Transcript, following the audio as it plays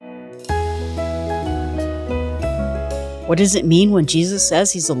What does it mean when Jesus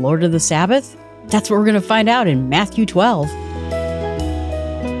says he's the Lord of the Sabbath? That's what we're going to find out in Matthew 12.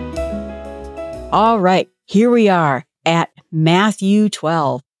 All right, here we are at Matthew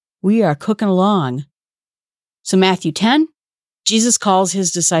 12. We are cooking along. So Matthew 10, Jesus calls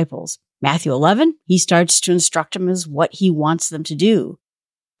his disciples. Matthew 11, he starts to instruct them as what he wants them to do.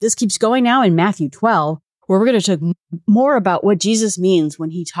 This keeps going now in Matthew 12, where we're going to talk more about what Jesus means when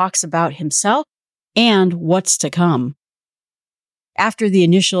he talks about himself and what's to come. After the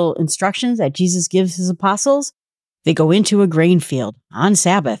initial instructions that Jesus gives his apostles, they go into a grain field on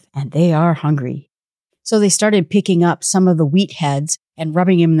Sabbath and they are hungry. So they started picking up some of the wheat heads and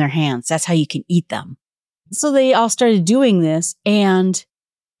rubbing them in their hands. That's how you can eat them. So they all started doing this, and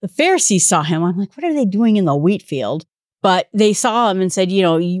the Pharisees saw him. I'm like, what are they doing in the wheat field? But they saw him and said,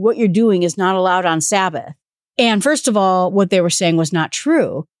 what you're doing is not allowed on Sabbath. And first of all, what they were saying was not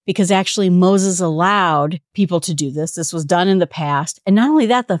true, because actually Moses allowed people to do this. This was done in the past. And not only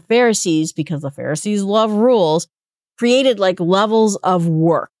that, the Pharisees, because the Pharisees love rules, created like levels of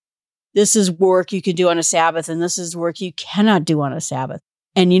work. This is work you can do on a Sabbath, and this is work you cannot do on a Sabbath.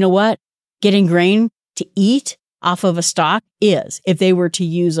 And you know what? Getting grain to eat off of a stalk is. If they were to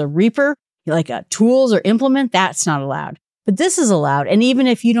use a reaper, like a tools or implement, that's not allowed. But this is allowed. And even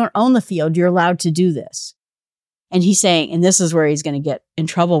if you don't own the field, you're allowed to do this. And he's saying, and this is where he's going to get in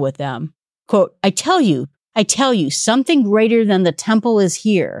trouble with them, quote, I tell you, something greater than the temple is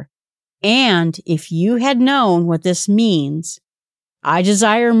here. And if you had known what this means, I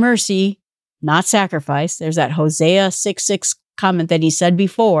desire mercy, not sacrifice. There's that Hosea 6:6 comment that he said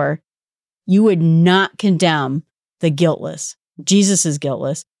before. You would not condemn the guiltless. Jesus is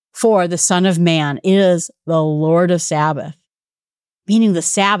guiltless. For the Son of Man is the Lord of Sabbath. Meaning the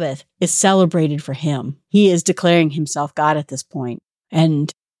Sabbath is celebrated for him. He is declaring himself God at this point.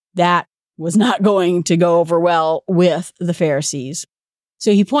 And that was not going to go over well with the Pharisees.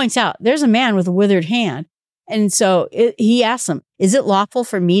 So he points out, there's a man with a withered hand. And so he asks them, is it lawful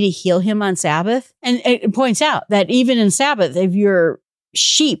for me to heal him on Sabbath? And it points out that even in Sabbath, if your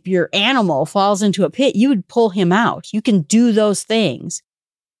sheep, your animal falls into a pit, you would pull him out. You can do those things.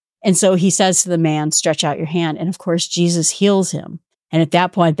 And so he says to the man, stretch out your hand. And of course, Jesus heals him. And at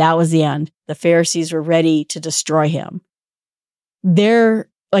that point, that was the end. The Pharisees were ready to destroy him. There,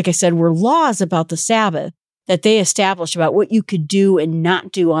 like I said, were laws about the Sabbath that they established about what you could do and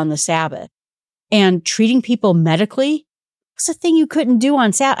not do on the Sabbath. And treating people medically was a thing you couldn't do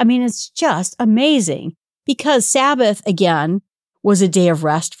on Sabbath. I mean, it's just amazing because Sabbath, again, was a day of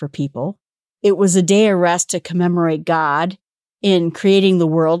rest for people. It was a day of rest to commemorate God in creating the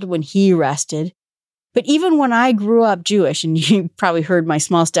world when he rested. But even when I grew up Jewish, and you probably heard my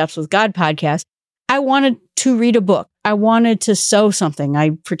Small Steps with God podcast, I wanted to read a book. I wanted to sew something. I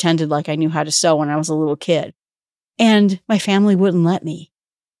pretended like I knew how to sew when I was a little kid. And my family wouldn't let me.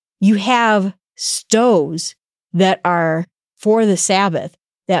 You have stoves that are for the Sabbath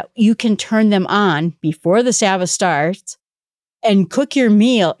that you can turn them on before the Sabbath starts and cook your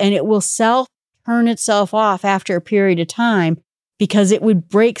meal, and it will turn itself off after a period of time because it would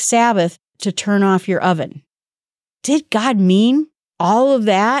break Sabbath to turn off your oven. Did God mean all of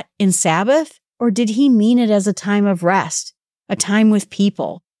that in Sabbath, or did he mean it as a time of rest, a time with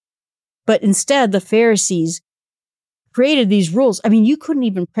people? But instead, the Pharisees created these rules. I mean, you couldn't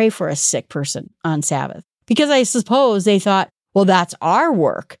even pray for a sick person on Sabbath because I suppose they thought, well, that's our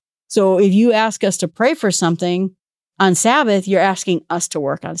work. So if you ask us to pray for something on Sabbath, you're asking us to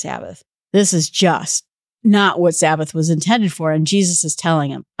work on Sabbath. This is just not what Sabbath was intended for. And Jesus is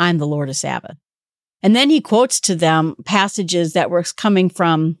telling him, I'm the Lord of Sabbath. And then he quotes to them passages that were coming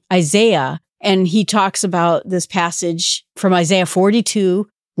from Isaiah. And he talks about this passage from Isaiah 42,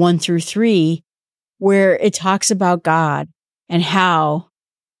 1-3, where it talks about God and how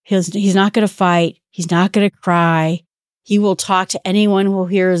he's not going to fight. He's not going to cry. He will talk to anyone who will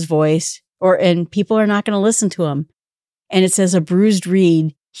hear his voice, and people are not going to listen to him. And it says, a bruised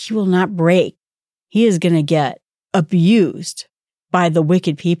reed, he will not break. He is going to get abused by the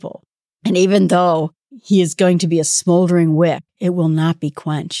wicked people. And even though he is going to be a smoldering wick, it will not be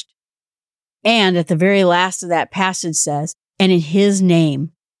quenched. And at the very last of that passage says, and in his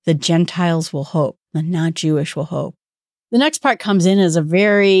name, the Gentiles will hope, the not-Jewish will hope. The next part comes in as a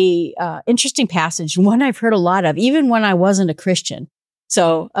very interesting passage, one I've heard a lot of, even when I wasn't a Christian.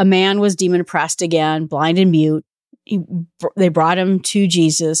 So a man was demon-oppressed again, blind and mute. They brought him to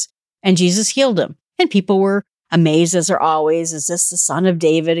Jesus, and Jesus healed him. And people were amazed, as they're always, is this the Son of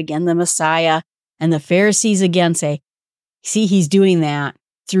David, again, the Messiah? And the Pharisees again say, see, he's doing that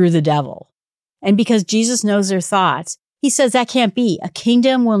through the devil. And because Jesus knows their thoughts, he says that can't be. A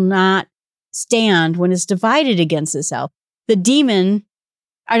kingdom will not stand when it's divided against itself. the demon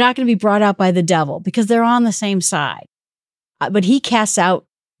are not going to be brought out by the devil because they're on the same side. But he casts out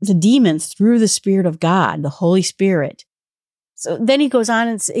the demons through the Spirit of God, the Holy Spirit. So then he goes on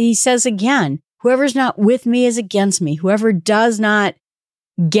and he says again, whoever's not with me is against me. Whoever does not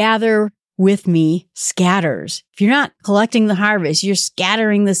gather with me scatters. If you're not collecting the harvest, you're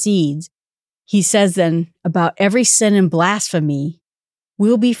scattering the seeds. He says then about every sin and blasphemy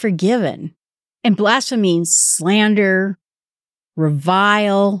will be forgiven. And blasphemy means slander,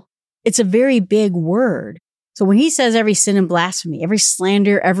 revile. It's a very big word. So when he says every sin and blasphemy, every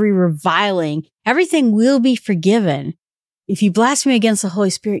slander, every reviling, everything will be forgiven. If you blaspheme against the Holy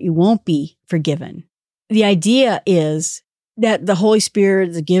Spirit, you won't be forgiven. The idea is that the Holy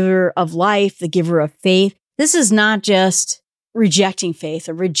Spirit, the giver of life, the giver of faith, this is not just rejecting faith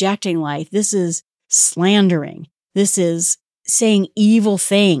or rejecting life. This is slandering. This is saying evil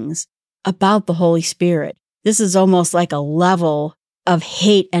things about the Holy Spirit. This is almost like a level of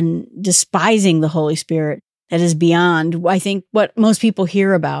hate and despising the Holy Spirit that is beyond, I think, what most people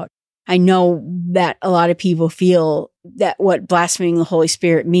hear about. I know that a lot of people feel that what blaspheming the Holy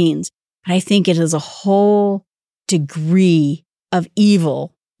Spirit means, but I think it is a whole degree of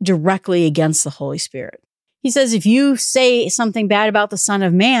evil directly against the Holy Spirit. He says, if you say something bad about the Son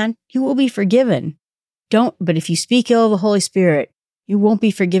of Man, you will be forgiven. But if you speak ill of the Holy Spirit, you won't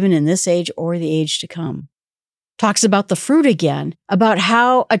be forgiven in this age or the age to come. Talks about the fruit again, about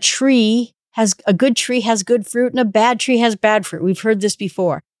how a good tree has good fruit and a bad tree has bad fruit. We've heard this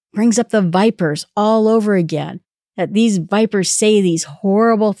before. Brings up the vipers all over again, that these vipers say these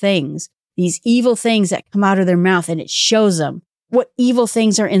horrible things, these evil things that come out of their mouth, and it shows them what evil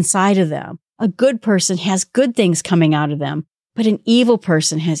things are inside of them. A good person has good things coming out of them, but an evil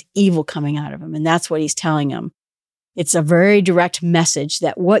person has evil coming out of them. And that's what he's telling them. It's a very direct message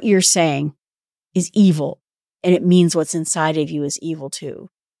that what you're saying is evil, and it means what's inside of you is evil too.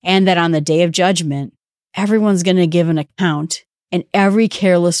 And that on the day of judgment, everyone's going to give an account, and every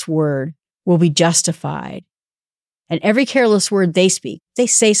careless word will be justified. And every careless word they speak, they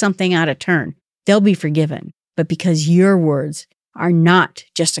say something out of turn, they'll be forgiven. But because your words are not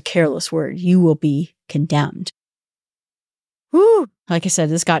just a careless word, you will be condemned. Whew. Like I said,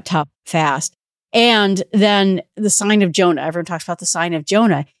 this got tough fast. And then the sign of Jonah. Everyone talks about the sign of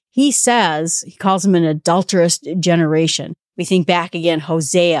Jonah. He calls him an adulterous generation. We think back again,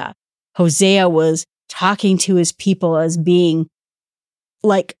 Hosea. Hosea was talking to his people as being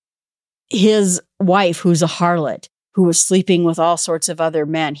like his wife, who's a harlot, who was sleeping with all sorts of other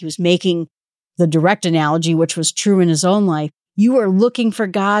men. He was making the direct analogy, which was true in his own life. You are looking for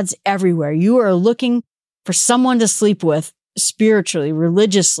gods everywhere. You are looking for someone to sleep with spiritually,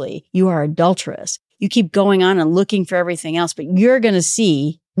 religiously. You are adulterous. You keep going on and looking for everything else, but you're going to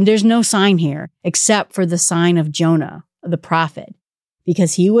see there's no sign here except for the sign of Jonah, the prophet,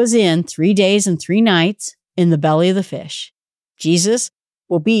 because he was in 3 days and 3 nights in the belly of the fish. Jesus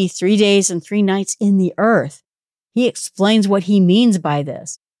will be 3 days and 3 nights in the earth. He explains what he means by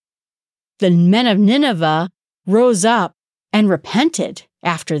this. The men of Nineveh rose up and repented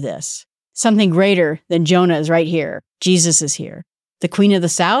after this. Something greater than Jonah is right here. Jesus is here. The queen of the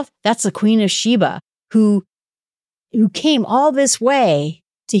south, that's the queen of Sheba, who came all this way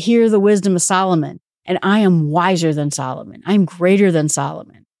to hear the wisdom of Solomon. And I am wiser than Solomon. I'm greater than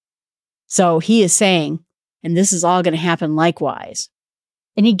Solomon. So he is saying, and this is all going to happen likewise.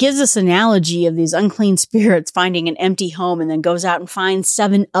 And he gives this analogy of these unclean spirits finding an empty home and then goes out and finds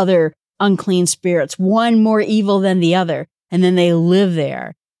 7 other unclean spirits, one more evil than the other. And then they live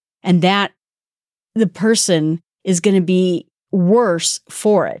there. And that the person is going to be worse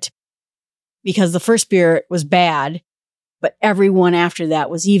for it because the first spirit was bad, but everyone after that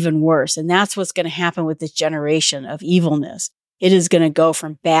was even worse. And that's what's going to happen with this generation of evilness. It is going to go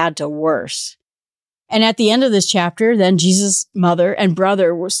from bad to worse. And at the end of this chapter, then Jesus' mother and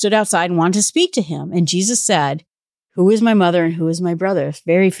brother stood outside and wanted to speak to him. And Jesus said, "Who is my mother and who is my brother?" A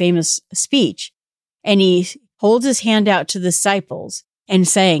very famous speech. And he holds his hand out to the disciples and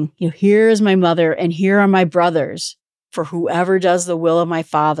saying, "Here is my mother and here are my brothers. For whoever does the will of my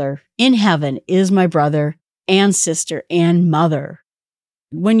Father in heaven is my brother and sister and mother."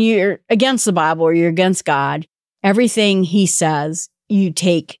 When you're against the Bible or you're against God, everything he says, you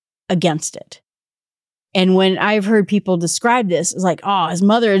take against it. And when I've heard people describe this, it's like, oh, his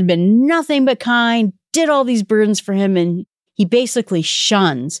mother has been nothing but kind, did all these burdens for him, and he basically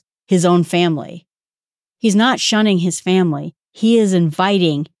shuns his own family. He's not shunning his family. He is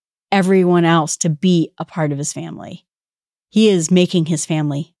inviting everyone else to be a part of his family. He is making his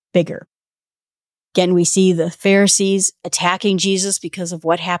family bigger. Again, we see the Pharisees attacking Jesus because of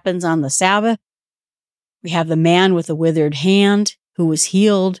what happens on the Sabbath. We have the man with the withered hand who was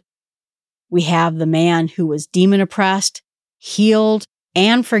healed. We have the man who was demon oppressed, healed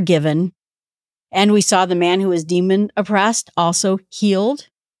and forgiven. And we saw the man who was demon oppressed also healed.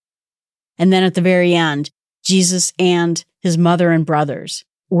 And then at the very end, Jesus and his mother and brothers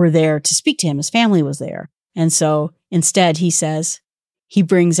were there to speak to him. His family was there. And so instead, he says, he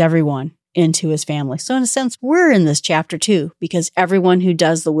brings everyone into his family. So in a sense, we're in this chapter too, because everyone who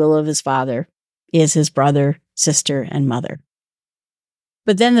does the will of his Father is his brother, sister, and mother.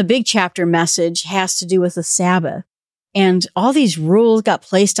 But then the big chapter message has to do with the Sabbath. And all these rules got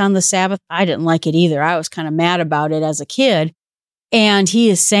placed on the Sabbath. I didn't like it either. I was kind of mad about it as a kid. And he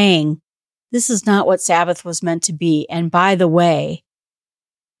is saying, this is not what Sabbath was meant to be. And by the way,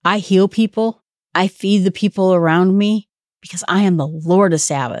 I heal people. I feed the people around me because I am the Lord of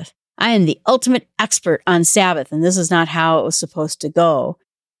Sabbath. I am the ultimate expert on Sabbath, and this is not how it was supposed to go.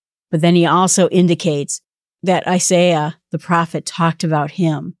 But then he also indicates that Isaiah, the prophet, talked about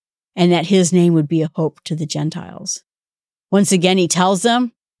him and that his name would be a hope to the Gentiles. Once again, he tells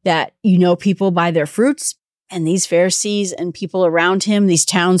them that you know people by their fruits, and these Pharisees and people around him, these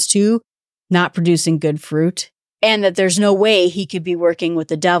towns too, not producing good fruit, and that there's no way he could be working with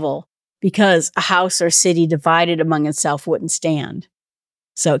the devil because a house or city divided among itself wouldn't stand.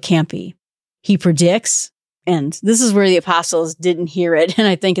 So it can't be. He predicts, and this is where the apostles didn't hear it, and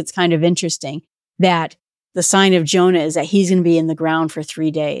I think it's kind of interesting, that the sign of Jonah is that he's going to be in the ground for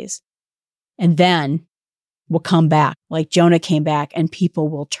 3 days. And then will come back, like Jonah came back, and people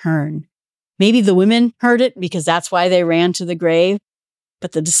will turn. Maybe the women heard it because that's why they ran to the grave,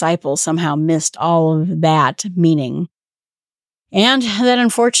 but the disciples somehow missed all of that meaning. And that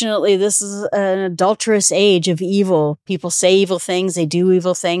unfortunately, this is an adulterous age of evil. People say evil things, they do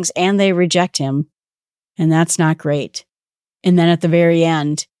evil things, and they reject him. And that's not great. And then at the very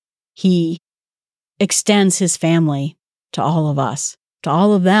end, he extends his family to all of us, to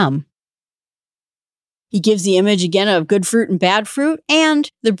all of them. He gives the image again of good fruit and bad fruit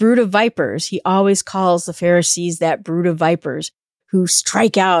and the brood of vipers. He always calls the Pharisees that brood of vipers who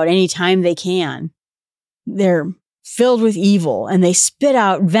strike out anytime they can. They're filled with evil, and they spit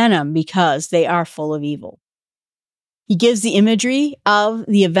out venom because they are full of evil. He gives the imagery of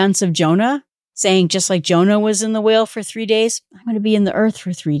the events of Jonah, saying just like Jonah was in the whale for 3 days, I'm going to be in the earth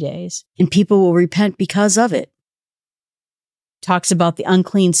for 3 days, and people will repent because of it. Talks about the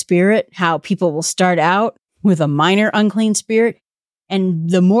unclean spirit, how people will start out with a minor unclean spirit, and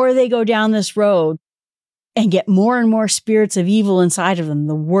the more they go down this road and get more and more spirits of evil inside of them,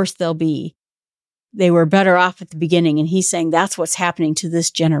 the worse they'll be. They were better off at the beginning, and he's saying that's what's happening to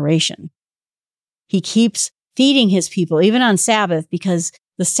this generation. He keeps feeding his people, even on Sabbath, because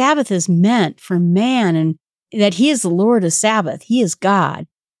the Sabbath is meant for man, and that he is the Lord of Sabbath. He is God,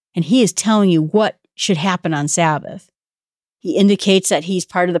 and he is telling you what should happen on Sabbath. He indicates that he's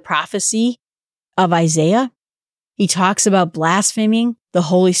part of the prophecy of Isaiah. He talks about blaspheming the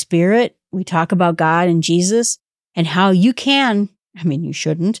Holy Spirit. We talk about God and Jesus and how you can, you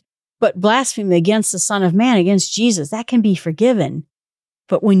shouldn't, but blaspheme against the Son of Man, against Jesus, that can be forgiven.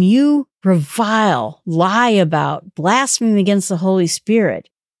 But when you revile, lie about, blaspheme against the Holy Spirit,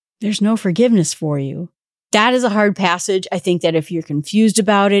 there's no forgiveness for you. That is a hard passage. I think that if you're confused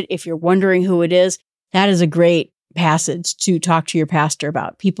about it, if you're wondering who it is, that is a great passage to talk to your pastor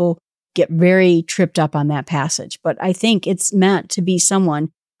about. People get very tripped up on that passage, but I think it's meant to be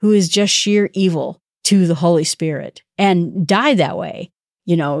someone who is just sheer evil to the Holy Spirit and died that way.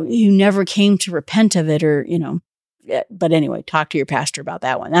 Who never came to repent of it but anyway, talk to your pastor about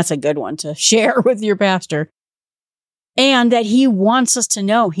that one. That's a good one to share with your pastor. And that he wants us to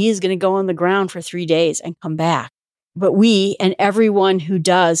know he is going to go on the ground for 3 days and come back. But we and everyone who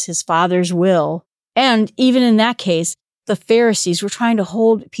does his Father's will, and even in that case, the Pharisees were trying to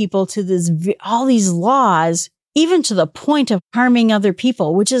hold people to all these laws, even to the point of harming other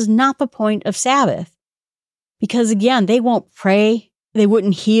people, which is not the point of Sabbath. Because again, they won't pray. They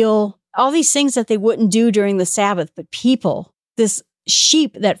wouldn't heal, all these things that they wouldn't do during the Sabbath. But people, this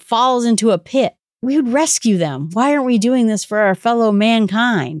sheep that falls into a pit, we would rescue them. Why aren't we doing this for our fellow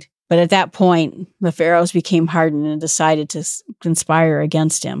mankind? But at that point, the Pharaohs became hardened and decided to conspire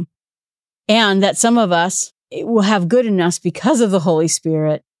against him. And that some of us will have good in us because of the Holy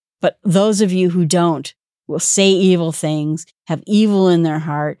Spirit. But those of you who don't will say evil things, have evil in their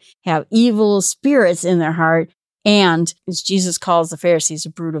heart, have evil spirits in their heart. And as Jesus calls the Pharisees a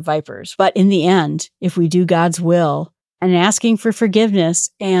brood of vipers. But in the end, if we do God's will and asking for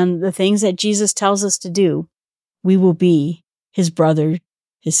forgiveness and the things that Jesus tells us to do, we will be his brother,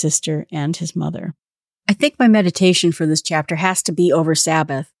 his sister, and his mother. I think my meditation for this chapter has to be over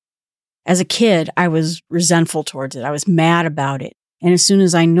Sabbath. As a kid, I was resentful towards it. I was mad about it. And as soon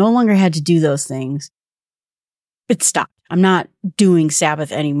as I no longer had to do those things, it stopped. I'm not doing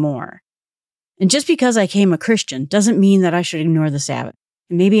Sabbath anymore. And just because I became a Christian doesn't mean that I should ignore the Sabbath.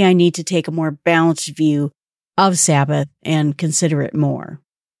 Maybe I need to take a more balanced view of Sabbath and consider it more.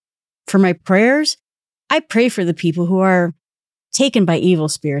 For my prayers, I pray for the people who are taken by evil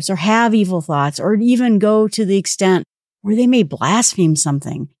spirits or have evil thoughts or even go to the extent where they may blaspheme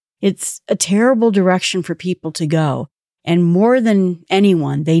something. It's a terrible direction for people to go. And more than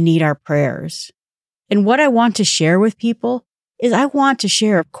anyone, they need our prayers. And what I want to share with people is I want to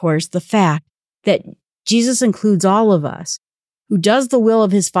share, of course, the fact that Jesus includes all of us. Who does the will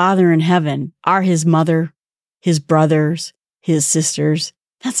of his Father in heaven are his mother, his brothers, his sisters.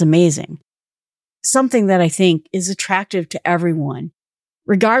 That's amazing. Something that I think is attractive to everyone,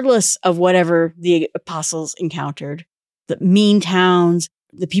 regardless of whatever the apostles encountered. The mean towns,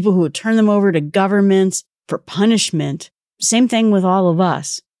 the people who would turn them over to governments for punishment. Same thing with all of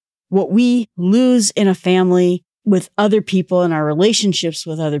us. What we lose in a family with other people and our relationships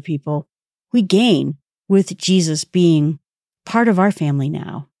with other people, we gain with Jesus being part of our family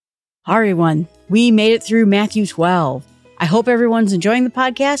now. All right, everyone, we made it through Matthew 12. I hope everyone's enjoying the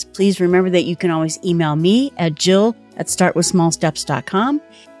podcast. Please remember that you can always email me at jill@startwithsmallsteps.com.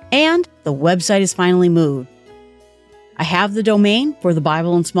 And the website is finally moved. I have the domain for the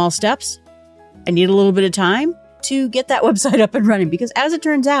Bible in Small Steps. I need a little bit of time to get that website up and running because as it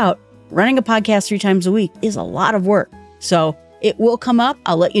turns out, running a podcast 3 times a week is a lot of work. So it will come up.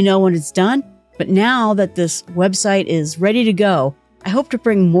 I'll let you know when it's done. But now that this website is ready to go, I hope to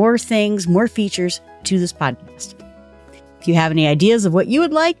bring more things, more features to this podcast. If you have any ideas of what you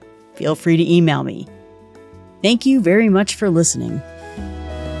would like, feel free to email me. Thank you very much for listening.